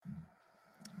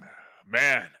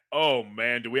man. Oh,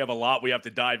 man. Do we have a lot we have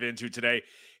to dive into today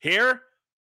here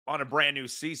on a brand new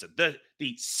season, the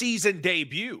season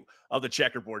debut of the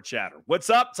Checkerboard Chatter. What's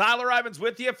up? Tyler Ivens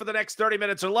with you for the next 30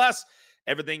 minutes or less.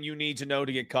 Everything you need to know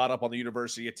to get caught up on the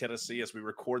University of Tennessee as we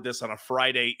record this on a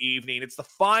Friday evening. It's the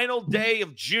final day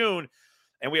of June,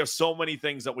 and we have so many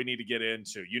things that we need to get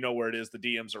into. You know where it is. The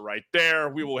DMs are right there.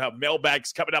 We will have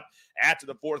mailbags coming up after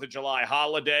the 4th of July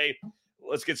holiday.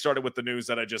 Let's get started with the news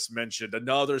that I just mentioned.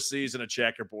 Another season of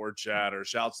Checkerboard Chatter.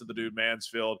 Shouts to the dude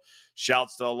Mansfield.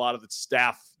 Shouts to a lot of the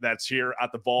staff that's here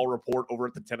at the Vol Report over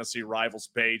at the Tennessee Rivals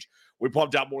page. We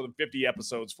pumped out more than 50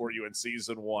 episodes for you in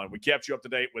season 1. We kept you up to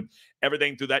date with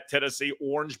everything through that Tennessee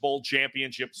Orange Bowl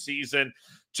championship season.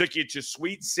 Took you to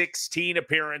Sweet 16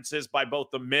 appearances by both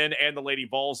the men and the Lady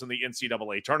Vols in the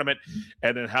NCAA tournament.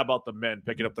 And then how about the men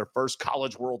picking up their first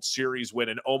College World Series win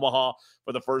in Omaha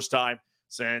for the first time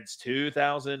since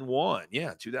 2001.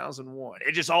 Yeah, 2001.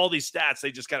 It just all these stats,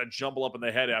 they just kind of jumble up in the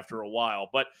head after a while.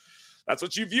 But that's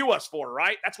what you view us for,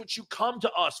 right? That's what you come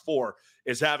to us for,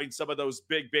 is having some of those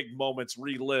big moments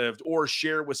relived or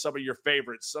share with some of your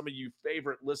favorites, some of you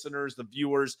favorite listeners, the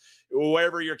viewers,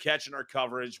 wherever you're catching our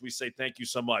coverage. We say thank you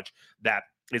so much. That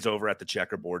is over at the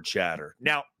Checkerboard Chatter.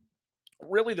 Now,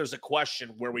 really, there's a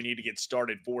question where we need to get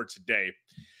started for today.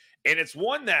 And it's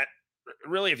one that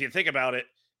really, if you think about it,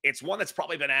 it's one that's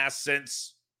probably been asked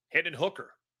since Hendon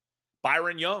Hooker,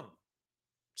 Byron Young,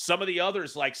 some of the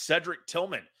others like Cedric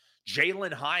Tillman,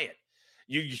 Jalen Hyatt.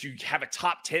 You have a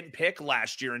top 10 pick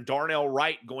last year and Darnell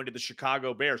Wright going to the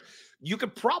Chicago Bears. You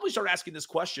could probably start asking this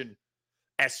question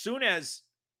as soon as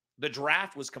the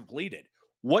draft was completed.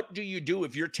 What do you do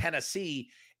if you're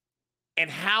Tennessee, and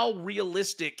how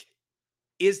realistic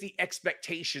is the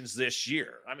expectations this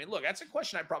year? I mean, look, that's a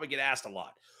question I probably get asked a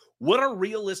lot. What are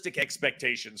realistic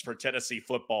expectations for Tennessee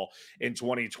football in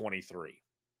 2023?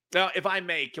 Now, if I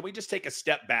may, can we just take a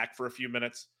step back for a few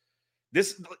minutes?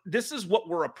 This is what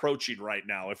we're approaching right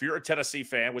now. If you're a Tennessee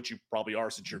fan, which you probably are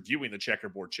since you're viewing the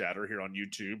Checkerboard Chatter here on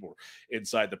YouTube or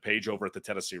inside the page over at the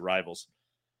Tennessee Rivals,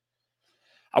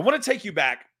 I want to take you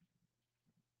back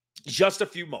just a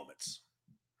few moments.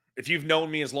 If you've known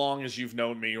me as long as you've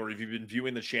known me, or if you've been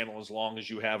viewing the channel as long as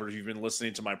you have, or if you've been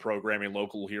listening to my programming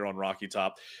local here on Rocky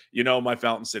Top, you know my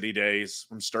Fountain City days,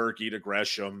 from Sturkey to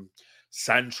Gresham,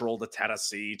 Central to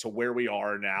Tennessee, to where we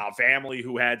are now. Family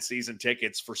who had season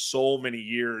tickets for so many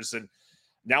years. And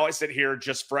now I sit here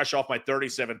just fresh off my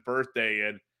 37th birthday,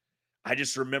 and I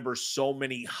just remember so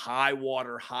many high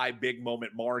water, high big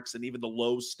moment marks, and even the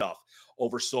low stuff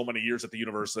over so many years at the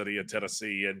University of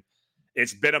Tennessee. And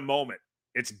it's been a moment.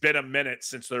 It's been a minute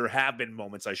since there have been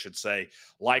moments, I should say,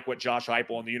 like what Josh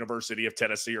Heupel and the University of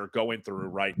Tennessee are going through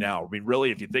right now. I mean,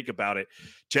 really, if you think about it,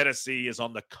 Tennessee is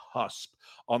on the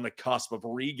cusp of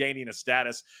regaining a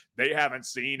status they haven't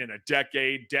seen in a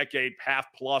decade, half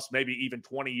plus, maybe even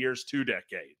 20 years, 2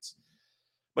 decades.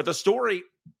 But the story,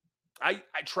 I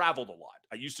traveled a lot.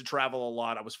 I used to travel a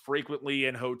lot. I was frequently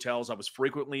in hotels. I was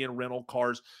frequently in rental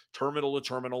cars, terminal to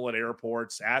terminal at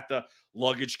airports, at the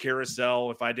luggage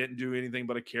carousel if I didn't do anything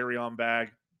but a carry-on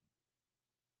bag.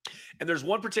 And there's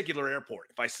one particular airport.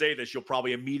 If I say this, you'll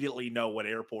probably immediately know what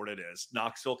airport it is.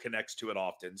 Knoxville connects to it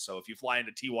often. So if you fly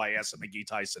into TYS at McGee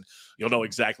Tyson, you'll know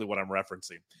exactly what I'm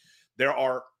referencing. There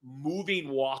are moving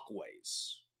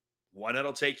walkways. One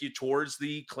that'll take you towards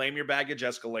the claim your baggage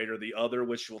escalator, the other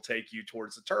which will take you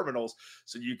towards the terminals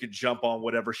so you can jump on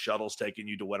whatever shuttle's taking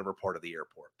you to whatever part of the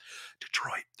airport.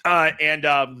 Detroit. And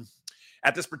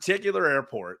at this particular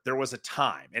airport, there was a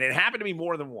time, and it happened to me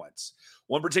more than once.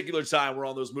 One particular time, we're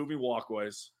on those moving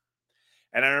walkways,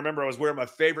 and I remember I was wearing my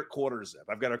favorite quarter zip.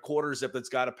 I've got a quarter zip that's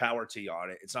got a power tee on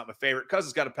it. It's not my favorite because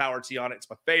it's got a power tee on it. It's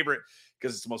my favorite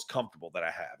because it's the most comfortable that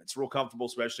I have. It's real comfortable,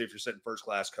 especially if you're sitting first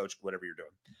class, coach, whatever you're doing.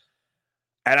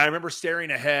 And I remember staring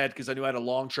ahead because I knew I had a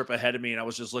long trip ahead of me, and I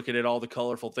was just looking at all the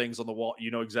colorful things on the wall. You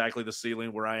know exactly the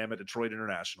ceiling where I am at Detroit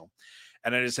International.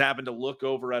 And I just happened to look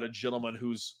over at a gentleman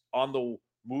who's on the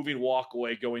moving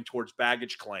walkway going towards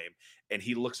baggage claim. And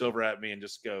he looks over at me and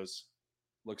just goes,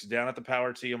 looks down at the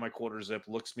power tee on my quarter zip,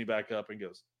 looks me back up and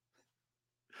goes.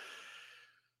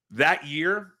 That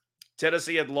year,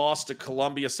 Tennessee had lost to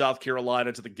Columbia, South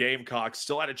Carolina, to the Gamecocks,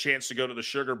 still had a chance to go to the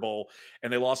Sugar Bowl,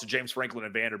 and they lost to James Franklin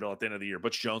and Vanderbilt at the end of the year.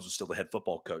 Butch Jones was still the head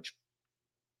football coach.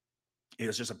 It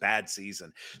was just a bad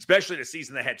season, especially the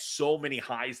season that had so many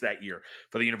highs that year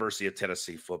for the University of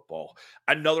Tennessee football.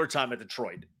 Another time at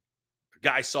Detroit, a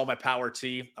guy saw my power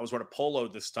tee. I was wearing a polo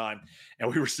this time,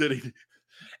 and we were sitting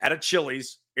at a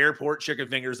Chili's, airport chicken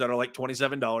fingers that are like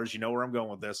 $27. You know where I'm going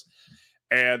with this.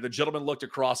 And the gentleman looked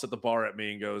across at the bar at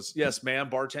me and goes, "Yes, ma'am,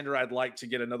 bartender, I'd like to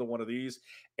get another one of these."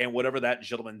 And whatever that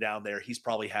gentleman down there, he's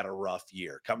probably had a rough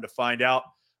year. Come to find out,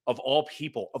 of all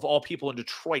people in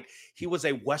Detroit, he was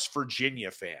a West Virginia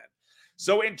fan.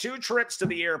 So in 2 trips to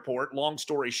the airport, long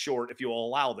story short, if you will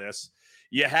allow this,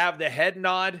 you have the head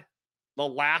nod, the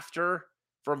laughter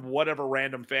from whatever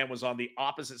random fan was on the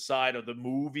opposite side of the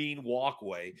moving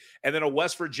walkway, and then a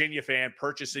West Virginia fan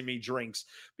purchasing me drinks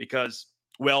because,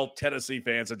 well, Tennessee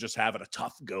fans are just having a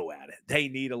tough go at it. They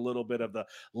need a little bit of the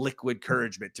liquid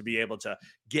encouragement to be able to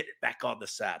get back on the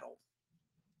saddle.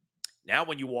 Now,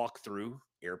 when you walk through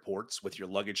airports with your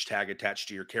luggage tag attached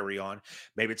to your carry-on,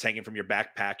 maybe it's hanging from your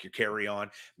backpack, your carry-on,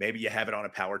 maybe you have it on a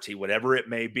power tee, whatever it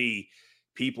may be,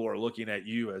 people are looking at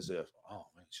you as if, oh,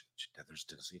 man, there's a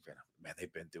Tennessee fan. Man,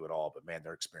 they've been through it all, but man,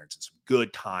 they're experiencing some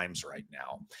good times right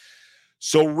now.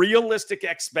 So realistic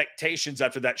expectations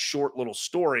after that short little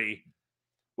story,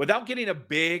 without getting a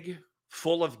big,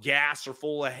 full of gas or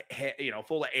full of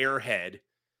airhead,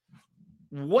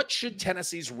 what should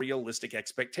Tennessee's realistic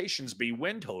expectations be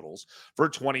win totals for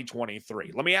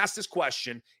 2023? Let me ask this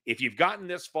question. If you've gotten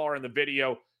this far in the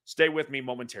video, stay with me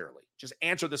momentarily. Just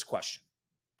answer this question.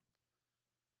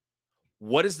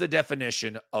 What is the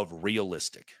definition of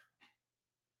realistic?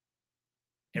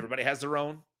 Everybody has their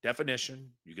own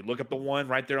definition. You can look up the one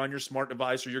right there on your smart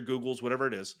device or your Googles, whatever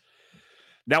it is.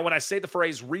 Now, when I say the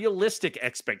phrase realistic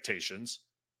expectations,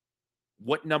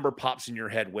 what number pops in your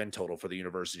head win total for the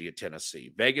University of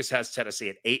Tennessee? Vegas has Tennessee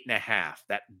at 8.5,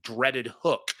 that dreaded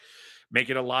hook,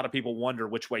 making a lot of people wonder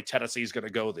which way Tennessee is going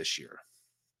to go this year.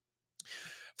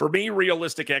 For me,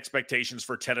 realistic expectations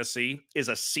for Tennessee is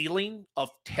a ceiling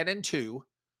of 10-2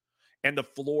 and the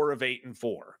floor of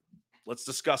 8-4. Let's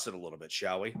discuss it a little bit,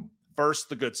 shall we? First,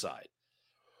 the good side.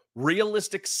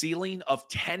 Realistic ceiling of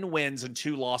 10 wins and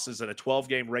 2 losses in a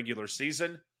 12-game regular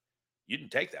season. You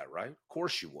didn't take that, right? Of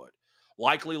course you would.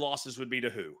 Likely losses would be to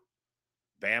who?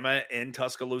 Bama in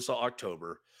Tuscaloosa,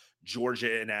 October.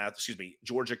 Georgia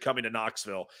coming to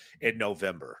Knoxville in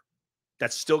November.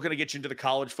 That's still going to get you into the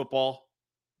college football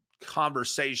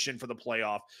conversation for the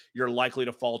playoff. You're likely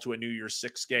to fall to a New Year's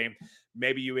Six game.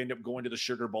 Maybe you end up going to the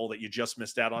Sugar Bowl that you just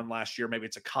missed out on last year. Maybe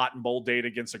it's a Cotton Bowl date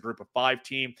against a Group of 5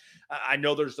 team. I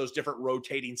know there's those different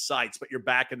rotating sites, but you're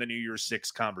back in the New Year's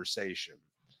Six conversation.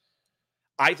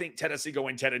 I think Tennessee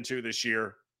going 10-2 this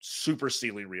year, super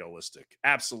ceiling realistic.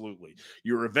 Absolutely.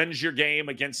 You revenge your game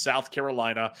against South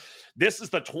Carolina. This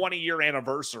is the 20-year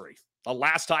anniversary. The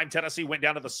last time Tennessee went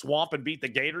down to the swamp and beat the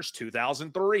Gators,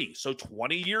 2003. So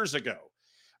 20 years ago.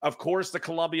 Of course, the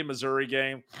Columbia, Missouri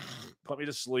game put me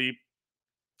to sleep.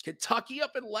 Kentucky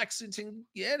up in Lexington,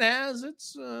 yeah, it has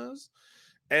its.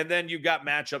 And then you've got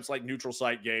matchups like neutral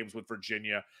site games with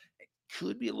Virginia. It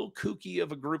could be a little kooky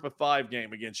of a Group of 5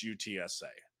 game against UTSA.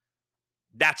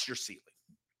 That's your ceiling.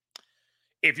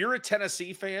 If you're a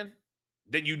Tennessee fan,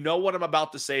 then you know what I'm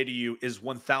about to say to you is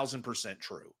 1,000%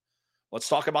 true. Let's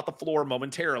talk about the floor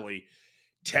momentarily.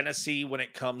 Tennessee, when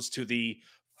it comes to the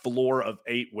floor of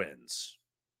 8 wins.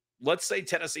 Let's say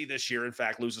Tennessee this year, in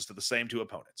fact, loses to the same 2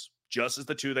 opponents, just as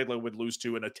the 2 they would lose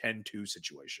to in a 10-2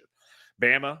 situation.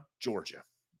 Bama, Georgia.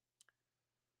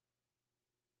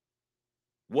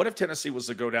 What if Tennessee was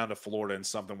to go down to Florida and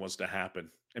something was to happen,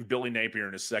 and Billy Napier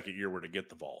in his second year were to get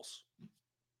the Vols?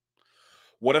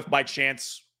 What if by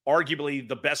chance, arguably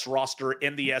the best roster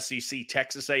in the SEC,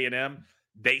 Texas A&M,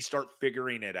 they start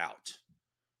figuring it out?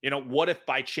 What if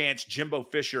by chance Jimbo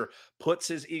Fisher puts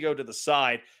his ego to the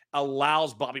side,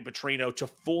 allows Bobby Petrino to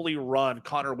fully run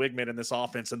Connor Wigman in this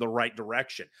offense in the right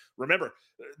direction? Remember,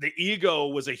 the ego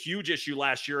was a huge issue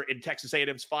last year in Texas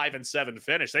A&M's 5-7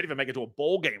 finish. They didn't even make it to a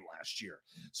bowl game last year.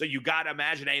 So you got to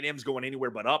imagine A&M's going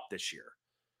anywhere but up this year.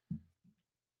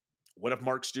 What if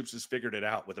Mark Stoops has figured it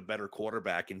out with a better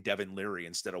quarterback in Devin Leary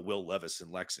instead of Will Levis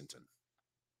in Lexington?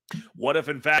 What if,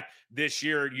 in fact, this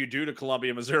year you do to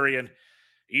Columbia, Missouri, and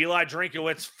Eli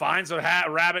Drinkowitz finds a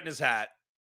rabbit in his hat?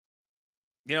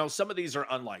 Some of these are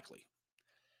unlikely.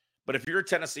 But if you're a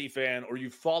Tennessee fan or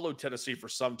you've followed Tennessee for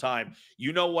some time,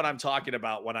 you know what I'm talking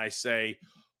about when I say,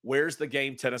 where's the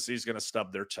game Tennessee's going to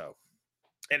stub their toe?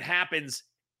 It happens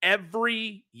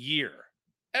every year.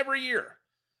 Every year.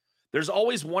 There's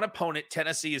always one opponent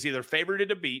Tennessee is either favored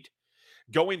to beat.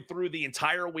 Going through the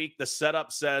entire week, the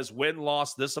setup says win,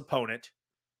 loss, this opponent.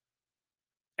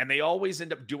 And they always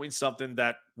end up doing something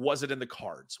that wasn't in the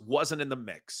cards, wasn't in the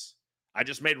mix. I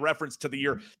just made reference to the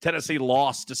year Tennessee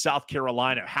lost to South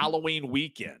Carolina, Halloween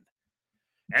weekend.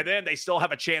 And then they still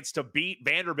have a chance to beat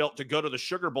Vanderbilt to go to the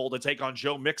Sugar Bowl to take on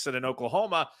Joe Mixon in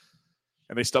Oklahoma.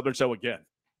 And they stub their toe again.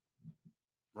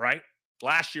 Right?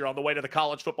 Last year on the way to the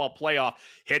college football playoff,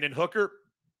 Hendon Hooker,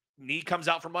 knee comes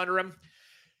out from under him.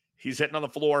 He's hitting on the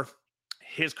floor.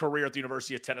 His career at the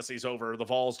University of Tennessee is over. The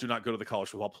Vols do not go to the college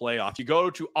football playoff. You go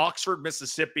to Oxford,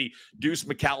 Mississippi, Deuce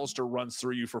McAllister runs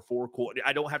through you for 4 quarters.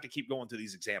 I don't have to keep going through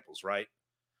these examples, right?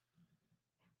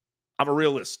 I'm a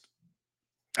realist.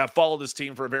 I've followed this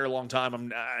team for a very long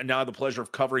time. I now have the pleasure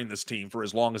of covering this team for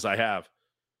as long as I have.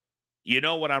 You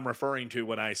know what I'm referring to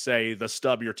when I say the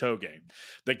stub your toe game.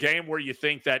 The game where you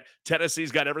think that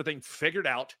Tennessee's got everything figured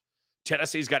out,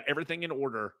 Tennessee's got everything in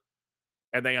order,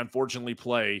 and they unfortunately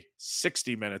play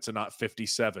 60 minutes and not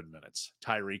 57 minutes.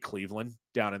 Tyree Cleveland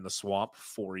down in the swamp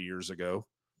 4 years ago.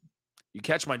 You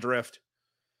catch my drift.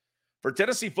 For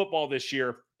Tennessee football this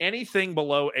year, anything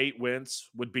below 8 wins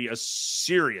would be a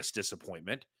serious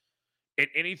disappointment. And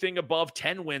anything above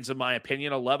 10 wins, in my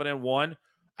opinion, 11-1,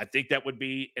 I think that would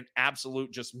be an absolute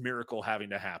just miracle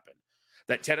having to happen.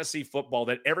 That Tennessee football,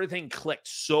 that everything clicked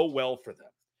so well for them.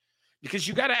 Because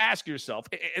you got to ask yourself,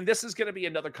 and this is going to be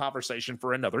another conversation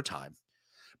for another time,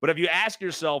 but if you ask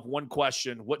yourself one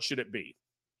question, what should it be?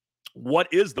 What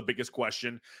is the biggest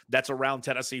question that's around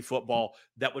Tennessee football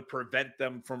that would prevent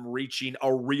them from reaching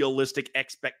a realistic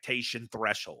expectation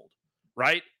threshold,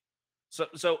 right?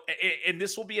 So, and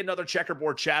this will be another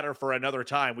checkerboard chatter for another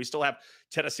time. We still have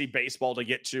Tennessee baseball to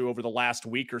get to over the last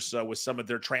week or so with some of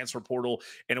their transfer portal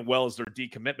and as well as their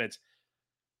decommitments.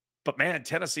 But man,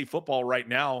 Tennessee football right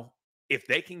now, if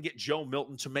they can get Joe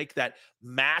Milton to make that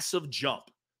massive jump,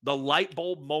 the light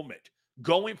bulb moment,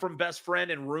 going from best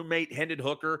friend and roommate Hendon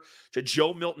Hooker to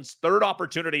Joe Milton's third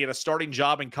opportunity at a starting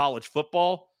job in college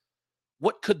football,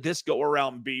 what could this go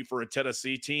around be for a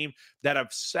Tennessee team that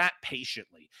have sat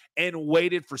patiently and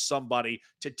waited for somebody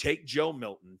to take Joe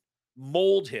Milton,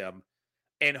 mold him,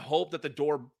 and hope that the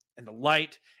door and the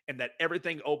light and that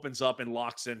everything opens up and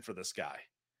locks in for this guy?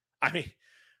 I mean,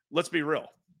 let's be real.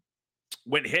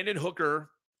 When Hendon Hooker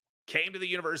came to the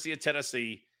University of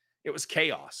Tennessee, it was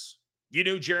chaos. You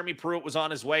knew Jeremy Pruitt was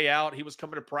on his way out. He was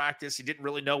coming to practice. He didn't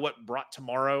really know what brought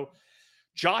tomorrow.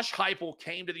 Josh Heupel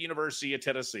came to the University of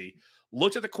Tennessee,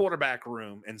 looked at the quarterback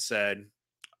room and said,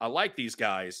 I like these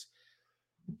guys,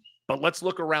 but let's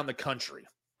look around the country.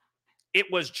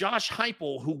 It was Josh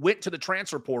Heupel who went to the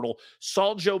transfer portal,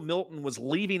 saw Joe Milton was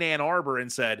leaving Ann Arbor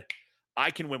and said,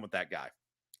 I can win with that guy.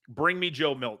 Bring me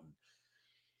Joe Milton.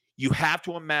 You have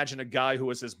to imagine a guy who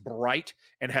is as bright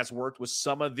and has worked with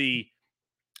some of the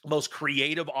most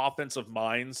creative offensive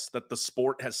minds that the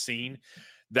sport has seen,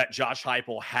 that Josh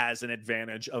Heupel has an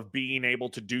advantage of being able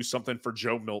to do something for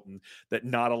Joe Milton that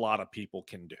not a lot of people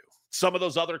can do. Some of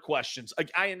those other questions,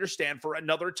 I understand for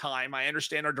another time. I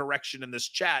understand our direction in this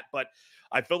chat, but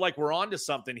I feel like we're on to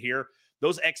something here.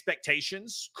 Those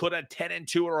expectations, could a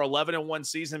 10-2 or 11-1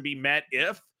 season be met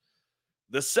if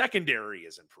the secondary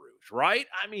is improved, right?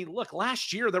 I mean, look,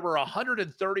 last year there were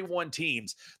 131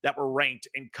 teams that were ranked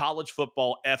in college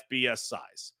football FBS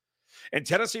size. And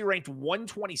Tennessee ranked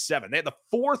 127. They had the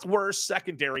 4th worst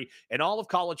secondary in all of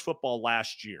college football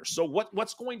last year. So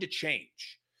what's going to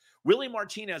change? Willie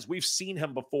Martinez, we've seen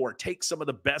him before, take some of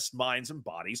the best minds and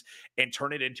bodies and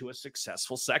turn it into a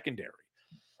successful secondary.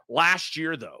 Last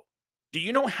year, though, do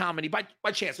you know how many, by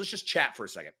chance, let's just chat for a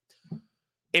second.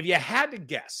 If you had to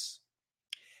guess,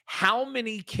 how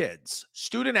many kids,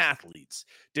 student athletes,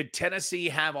 did Tennessee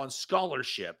have on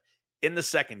scholarship in the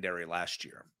secondary last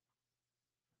year?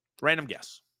 Random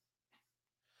guess.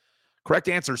 Correct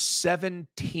answer,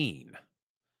 17.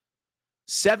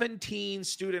 17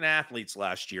 student athletes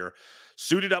last year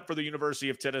suited up for the University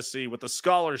of Tennessee with a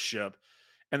scholarship,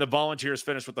 and the Volunteers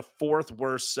finished with the 4th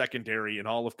worst secondary in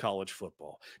all of college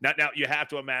football. Now you have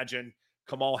to imagine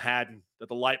Kamal Hadden, that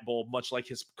the light bulb, much like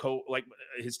his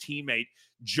teammate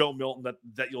Joe Milton,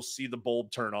 that you'll see the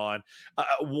bulb turn on.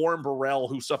 Warren Burrell,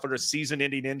 who suffered a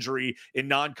season-ending injury in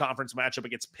non-conference matchup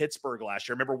against Pittsburgh last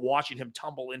year. I remember watching him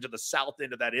tumble into the south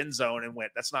end of that end zone and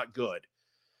went, that's not good.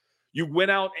 You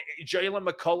went out, Jalen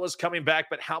McCullough's coming back,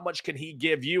 but how much can he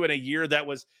give you in a year that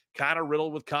was kind of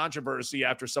riddled with controversy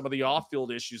after some of the off-field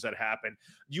issues that happened?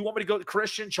 You want me to go to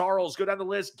Christian Charles, go down the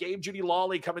list, Gabe Judy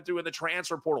Lawley coming through in the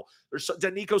transfer portal. There's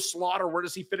Danico Slaughter. Where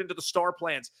does he fit into the star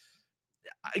plans?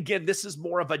 Again, this is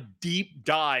more of a deep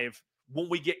dive when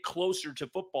we get closer to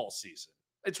football season.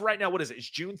 It's right now, what is it? It's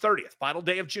June 30th, final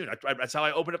day of June. That's how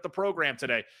I opened up the program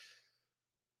today.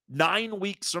 9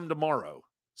 weeks from tomorrow.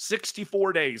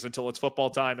 64 days until it's football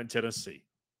time in Tennessee.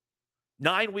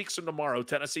 9 weeks from tomorrow,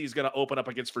 Tennessee is going to open up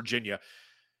against Virginia.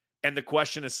 And the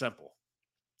question is simple.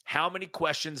 How many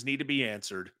questions need to be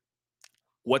answered?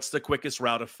 What's the quickest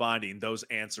route of finding those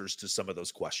answers to some of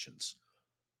those questions?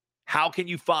 How can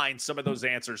you find some of those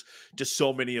answers to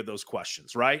so many of those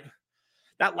questions, right?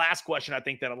 that last question, I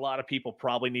think that a lot of people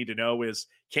probably need to know is,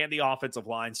 can the offensive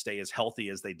line stay as healthy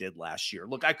as they did last year?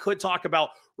 Look, I could talk about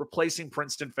replacing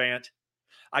Princeton Fant.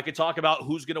 I could talk about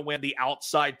who's going to win the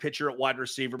outside pitcher at wide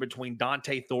receiver between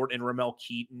Dante Thornton and Ramel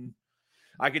Keaton.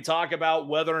 I could talk about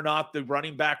whether or not the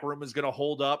running back room is going to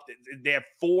hold up. They have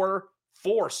four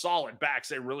solid backs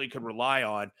they really could rely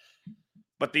on.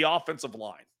 But the offensive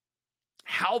line,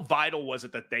 how vital was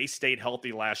it that they stayed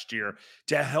healthy last year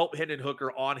to help Hendon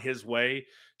Hooker on his way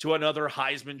to another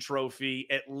Heisman Trophy,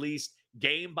 at least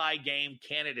game-by-game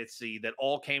candidacy that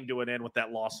all came to an end with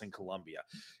that loss in Columbia?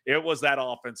 It was that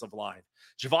offensive line.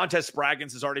 Javonte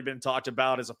Spraggins has already been talked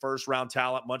about as a first-round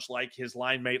talent, much like his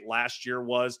line mate last year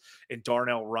was in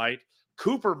Darnell Wright.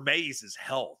 Cooper Mays'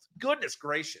 health. Goodness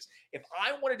gracious. If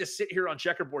I wanted to sit here on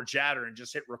Checkerboard Chatter and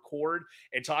just hit record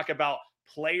and talk about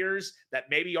players that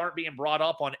maybe aren't being brought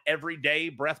up on everyday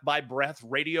breath-by-breath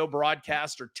radio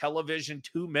broadcast or television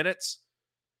 2 minutes,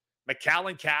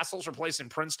 McAllen Castles replacing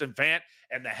Princeton Fant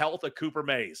and the health of Cooper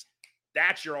Mays.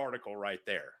 That's your article right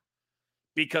there.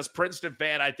 Because Princeton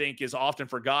Fant, I think, is often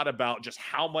forgot about just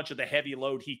how much of the heavy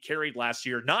load he carried last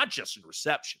year, not just in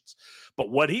receptions, but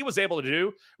what he was able to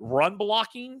do, run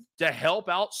blocking to help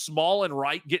out Small and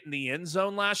Wright get in the end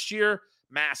zone last year,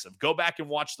 massive. Go back and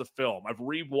watch the film. I've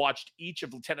rewatched each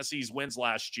of Tennessee's wins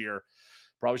last year.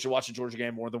 Probably should watch the Georgia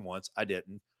game more than once. I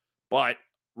didn't. But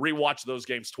rewatch those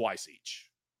games twice each.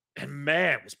 And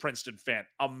man, was Princeton Fant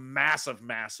a massive,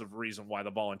 massive reason why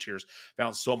the Volunteers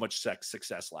found so much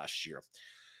success last year.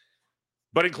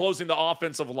 But in closing, the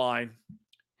offensive line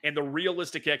and the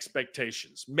realistic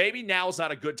expectations, maybe now is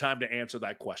not a good time to answer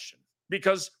that question.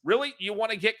 Because really, you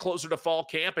want to get closer to fall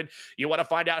camp and you want to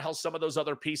find out how some of those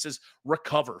other pieces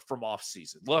recover from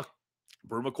offseason. Look,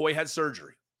 Brew McCoy had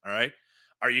surgery, all right?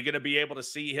 Are you going to be able to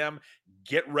see him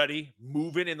get ready,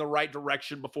 moving in the right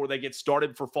direction before they get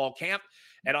started for fall camp?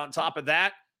 And on top of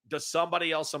that, does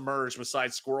somebody else emerge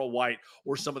besides Squirrel White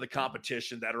or some of the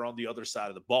competition that are on the other side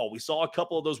of the ball? We saw a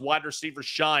couple of those wide receivers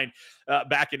shine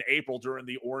back in April during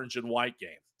the orange and white game.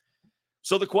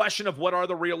 So the question of what are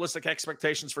the realistic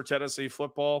expectations for Tennessee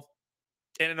football?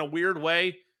 And in a weird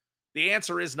way, the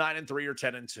answer is 9-3 or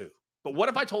 10-2. But what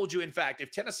if I told you, in fact,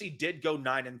 if Tennessee did go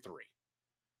 9-3,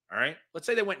 all right, let's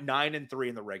say they went 9-3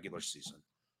 in the regular season.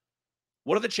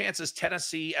 What are the chances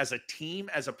Tennessee as a team,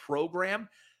 as a program,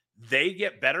 they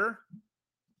get better,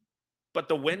 but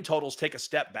the win totals take a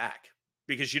step back?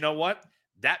 Because you know what?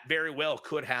 That very well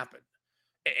could happen.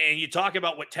 And you talk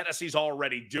about what Tennessee's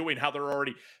already doing, how they're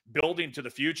already building to the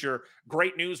future.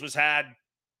 Great news was had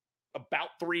about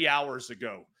 3 hours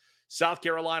ago. South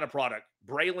Carolina product,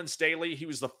 Braylon Staley. He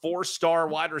was the 4-star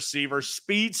wide receiver,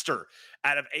 speedster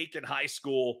out of Aiken High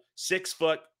School, 6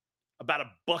 foot, about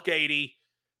 $180.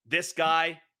 This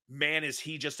guy, man, is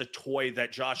he just a toy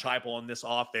that Josh Heupel on this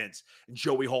offense and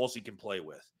Joey Halsey can play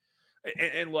with.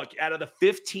 And look, out of the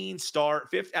 15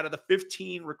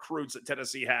 recruits that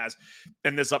Tennessee has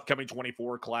in this upcoming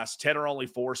 24 class, 10 are only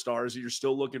 4 stars. You're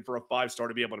still looking for a 5-star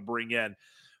to be able to bring in.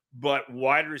 But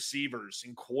wide receivers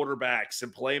and quarterbacks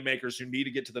and playmakers who need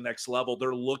to get to the next level,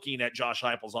 they're looking at Josh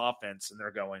Heupel's offense and they're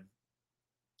going,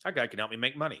 that guy can help me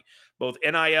make money, both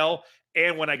NIL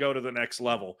and when I go to the next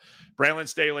level. Braylon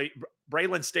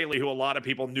Staley, who a lot of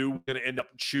people knew was going to end up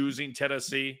choosing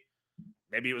Tennessee.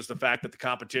 Maybe it was the fact that the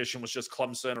competition was just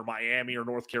Clemson or Miami or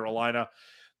North Carolina.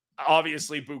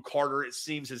 Obviously, Boo Carter, it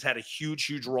seems, has had a huge,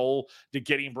 huge role to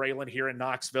getting Braylon here in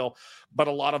Knoxville. But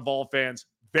a lot of Vol fans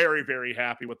very, very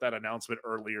happy with that announcement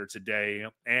earlier today.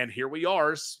 And here we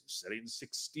are, sitting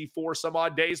 64 some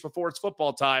odd days before it's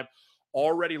football time,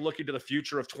 already looking to the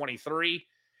future of 23.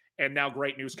 And now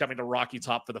great news coming to Rocky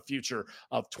Top for the future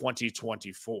of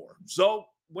 2024. So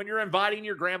when you're inviting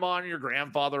your grandma and your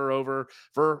grandfather over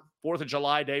for 4th of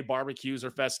July Day barbecues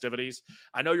or festivities,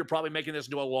 I know you're probably making this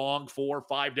into a long 4 or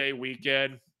 5 day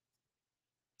weekend.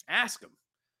 Ask them.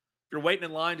 If you're waiting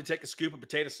in line to take a scoop of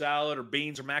potato salad or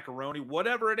beans or macaroni,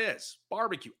 whatever it is,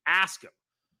 barbecue, ask them.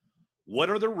 What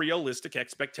are the realistic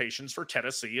expectations for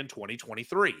Tennessee in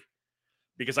 2023?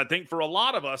 Because I think for a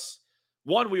lot of us,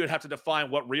 one, we would have to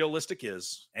define what realistic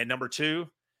is. And number two,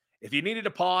 if you needed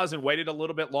to pause and waited a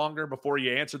little bit longer before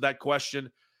you answered that question,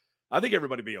 I think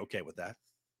everybody would be okay with that.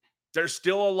 There's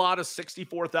still a lot of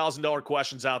 $64,000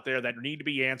 questions out there that need to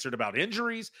be answered about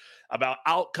injuries, about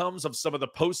outcomes of some of the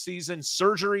postseason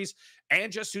surgeries,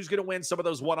 and just who's going to win some of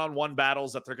those one-on-one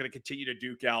battles that they're going to continue to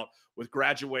duke out with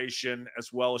graduation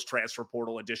as well as transfer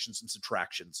portal additions and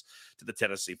subtractions to the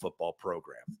Tennessee football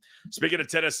program. Speaking of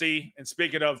Tennessee and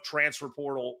speaking of transfer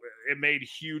portal, it made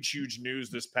huge, huge news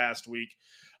this past week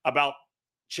about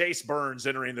Chase Burns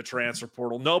entering the transfer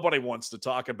portal. Nobody wants to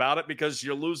talk about it because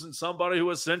you're losing somebody who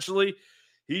essentially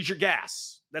he's your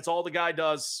gas. That's all the guy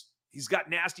does. He's got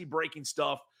nasty breaking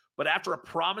stuff. But after a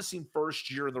promising first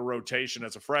year in the rotation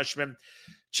as a freshman,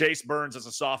 Chase Burns as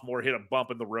a sophomore hit a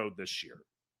bump in the road this year.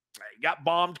 He got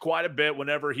bombed quite a bit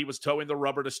whenever he was towing the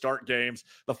rubber to start games.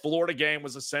 The Florida game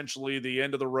was essentially the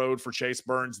end of the road for Chase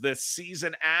Burns this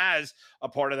season as a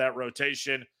part of that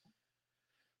rotation.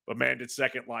 But man, did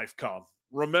second life come.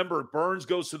 Remember, Burns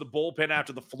goes to the bullpen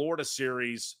after the Florida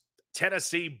series.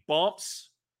 Tennessee bumps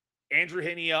Andrew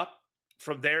Heaney up.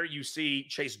 From there, you see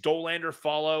Chase Dolander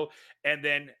follow, and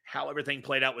then how everything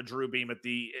played out with Drew Beam at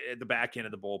the back end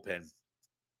of the bullpen.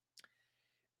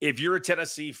 If you're a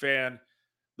Tennessee fan,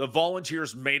 the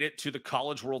Volunteers made it to the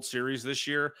College World Series this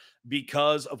year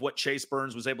because of what Chase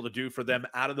Burns was able to do for them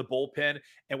out of the bullpen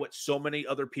and what so many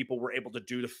other people were able to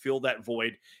do to fill that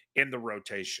void in the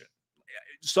rotation.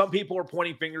 Some people are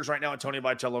pointing fingers right now at Tony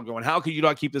Vitello going, how can you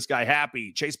not keep this guy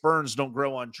happy? Chase Burns don't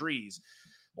grow on trees.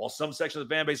 While some section of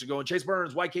the fan base are going, Chase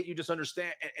Burns, why can't you just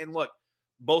understand? And look,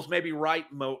 both may be right,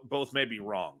 both may be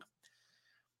wrong.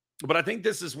 But I think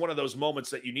this is one of those moments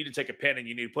that you need to take a pen and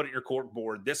you need to put it in your cork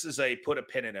board. This is a put a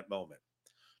pin in it moment.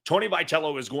 Tony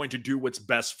Vitello is going to do what's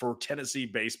best for Tennessee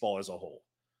baseball as a whole.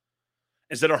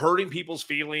 Instead of hurting people's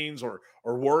feelings or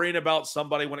worrying about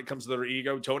somebody when it comes to their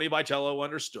ego, Tony Vitello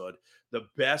understood the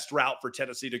best route for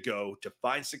Tennessee to go to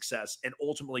find success and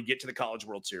ultimately get to the College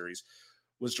World Series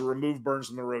was to remove Burns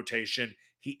from the rotation.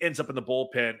 He ends up in the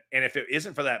bullpen. And if it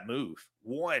isn't for that move,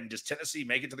 one, does Tennessee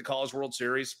make it to the College World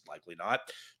Series? Likely not.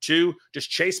 Two, does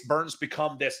Chase Burns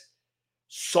become this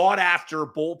sought-after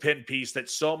bullpen piece that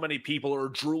so many people are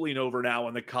drooling over now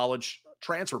in the college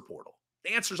transfer portal?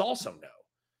 The answer is also no.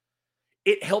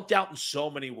 It helped out in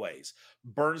so many ways.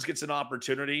 Burns gets an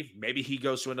opportunity. Maybe he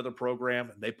goes to another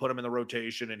program and they put him in the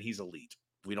rotation and he's elite.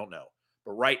 We don't know.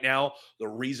 But right now, the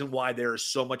reason why there is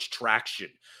so much traction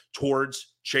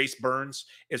towards Chase Burns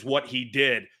is what he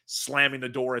did, slamming the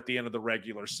door at the end of the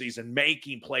regular season,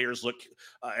 making players look,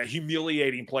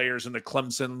 humiliating players in the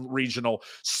Clemson Regional,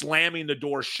 slamming the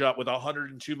door shut with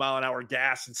 102-mile-an-hour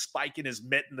gas and spiking his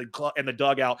mitt in the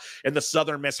dugout in the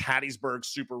Southern Miss Hattiesburg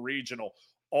Super Regional.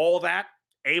 All that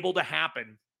able to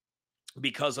happen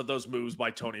because of those moves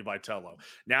by Tony Vitello.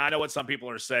 Now, I know what some people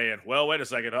are saying. Well, wait a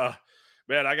second.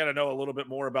 Man, I got to know a little bit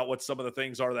more about what some of the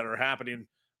things are that are happening.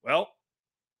 Well,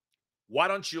 why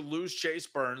don't you lose Chase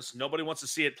Burns? Nobody wants to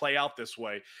see it play out this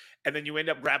way. And then you end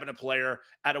up grabbing a player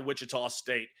out of Wichita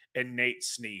State and Nate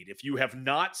Snead. If you have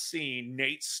not seen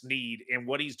Nate Snead and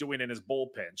what he's doing in his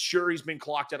bullpen, sure, he's been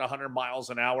clocked at 100 miles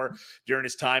an hour during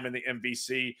his time in the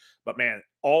MVC. But, man,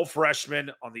 all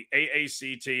freshmen on the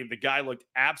AAC team. The guy looked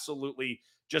absolutely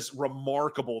just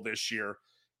remarkable this year.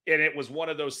 And it was one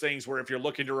of those things where if you're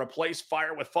looking to replace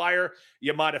fire with fire,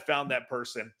 you might have found that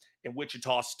person in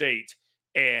Wichita State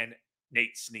and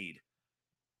Nate Snead.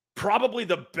 Probably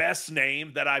the best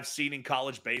name that I've seen in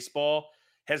college baseball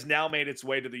has now made its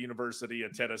way to the University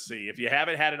of Tennessee. If you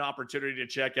haven't had an opportunity to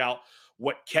check out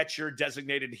what catcher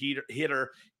designated hitter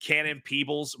Cannon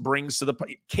Peebles brings to the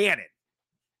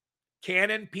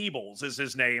Cannon Peebles is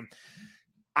his name.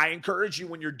 I encourage you,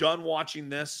 when you're done watching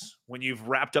this, when you've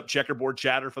wrapped up Checkerboard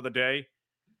Chatter for the day,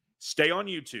 stay on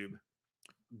YouTube,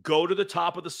 go to the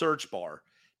top of the search bar,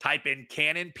 type in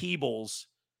Cannon Peebles,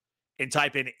 and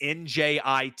type in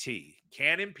NJIT.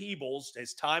 Cannon Peebles,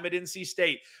 his time at NC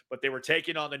State, but they were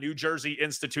taking on the New Jersey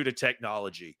Institute of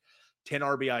Technology. 10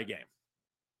 RBI game.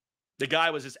 The guy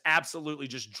was just absolutely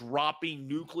just dropping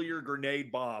nuclear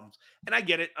grenade bombs. And I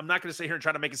get it. I'm not going to sit here and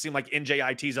try to make it seem like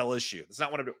NJIT's LSU. That's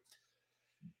not what I'm doing.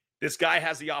 This guy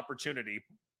has the opportunity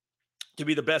to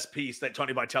be the best piece that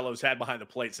Tony Vitello's had behind the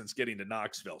plate since getting to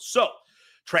Knoxville. So,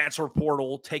 transfer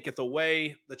portal taketh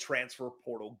away, the transfer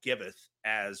portal giveth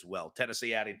as well.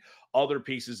 Tennessee adding other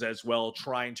pieces as well,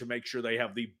 trying to make sure they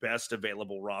have the best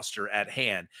available roster at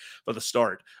hand for the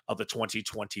start of the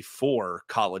 2024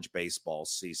 college baseball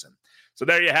season. So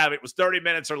there you have it. It was 30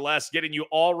 minutes or less, getting you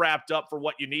all wrapped up for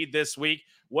what you need this week.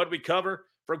 What did we cover?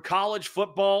 From college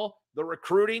football, the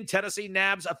recruiting, Tennessee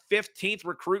nabs a 15th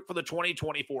recruit for the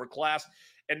 2024 class,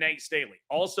 and Nate Stayley.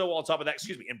 Also on top of that,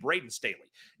 and Braylon Staley.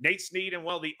 Nate Snead and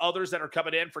one of the others that are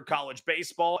coming in for college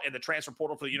baseball and the transfer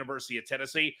portal for the University of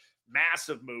Tennessee.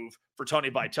 Massive move for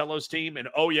Tony Vitello's team. And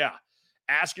oh yeah,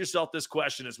 ask yourself this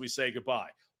question as we say goodbye.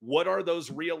 What are those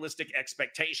realistic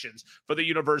expectations for the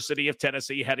University of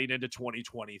Tennessee heading into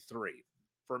 2023?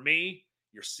 For me,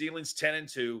 your ceiling's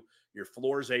 10-2. Your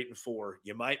floor's 8-4.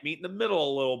 You might meet in the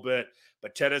middle a little bit,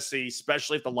 but Tennessee,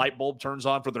 especially if the light bulb turns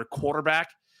on for their quarterback,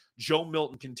 Joe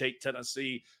Milton can take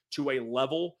Tennessee to a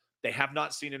level they have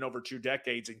not seen in over 2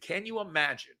 decades. And can you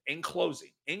imagine, in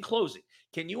closing,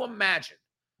 can you imagine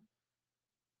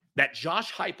that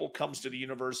Josh Heupel comes to the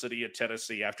University of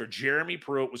Tennessee after Jeremy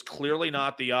Pruitt was clearly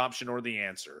not the option or the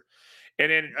answer, and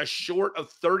in a short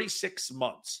of 36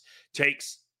 months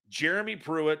takes Jeremy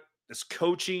Pruitt, this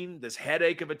coaching, this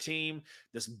headache of a team,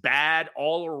 this bad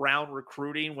all-around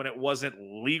recruiting when it wasn't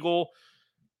legal,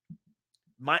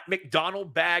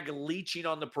 McDonald bag leeching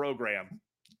on the program,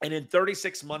 and in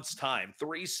 36 months' time,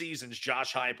 3 seasons,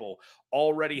 Josh Heupel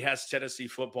already has Tennessee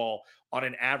football on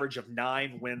an average of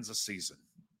 9 wins a season.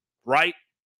 Right?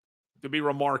 To be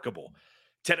remarkable.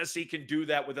 Tennessee can do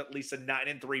that with at least a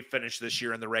 9-3 finish this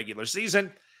year in the regular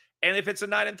season. And if it's a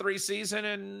 9-3 season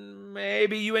and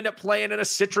maybe you end up playing in a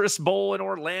Citrus Bowl in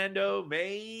Orlando,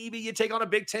 maybe you take on a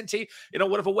Big Ten team.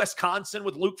 What if a Wisconsin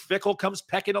with Luke Fickell comes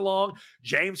pecking along,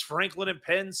 James Franklin and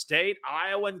Penn State,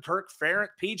 Iowa and Kirk Ferentz,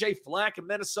 PJ Fleck and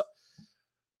Minnesota?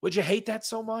 Would you hate that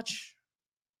so much?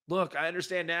 Look, I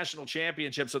understand national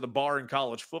championships are the bar in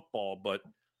college football, but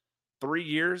 3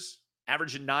 years,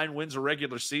 averaging 9 wins a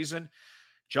regular season.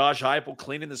 Josh Heupel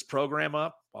cleaning this program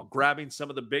up while grabbing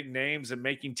some of the big names and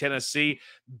making Tennessee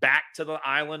back to the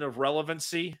island of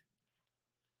relevancy.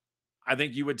 I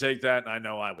think you would take that, and I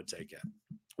know I would take it.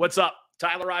 What's up?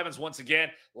 Tyler Ivens once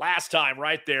again. Last time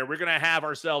right there, we're going to have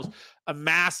ourselves a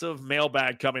massive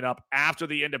mailbag coming up after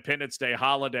the Independence Day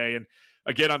holiday. And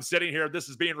again, I'm sitting here. This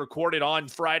is being recorded on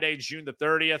Friday, June the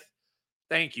 30th.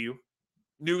 Thank you.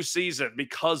 New season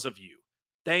because of you.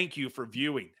 Thank you for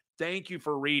viewing. Thank you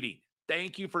for reading.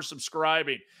 Thank you for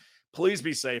subscribing. Please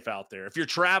be safe out there. If you're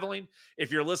traveling,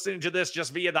 if you're listening to this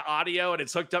just via the audio and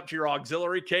it's hooked up to your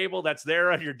auxiliary cable that's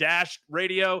there on your dash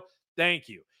radio, thank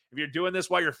you. If you're doing this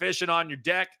while you're fishing on your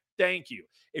deck, thank you.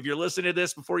 If you're listening to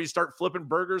this before you start flipping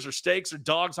burgers or steaks or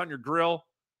dogs on your grill,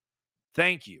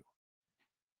 thank you.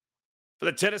 For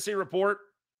the Tennessee Report,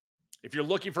 if you're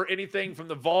looking for anything from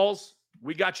the Vols,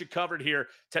 we got you covered here.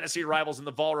 Tennessee Rivals in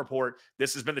the Vol Report.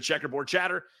 This has been the Checkerboard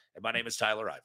Chatter, and my name is Tyler Ivens.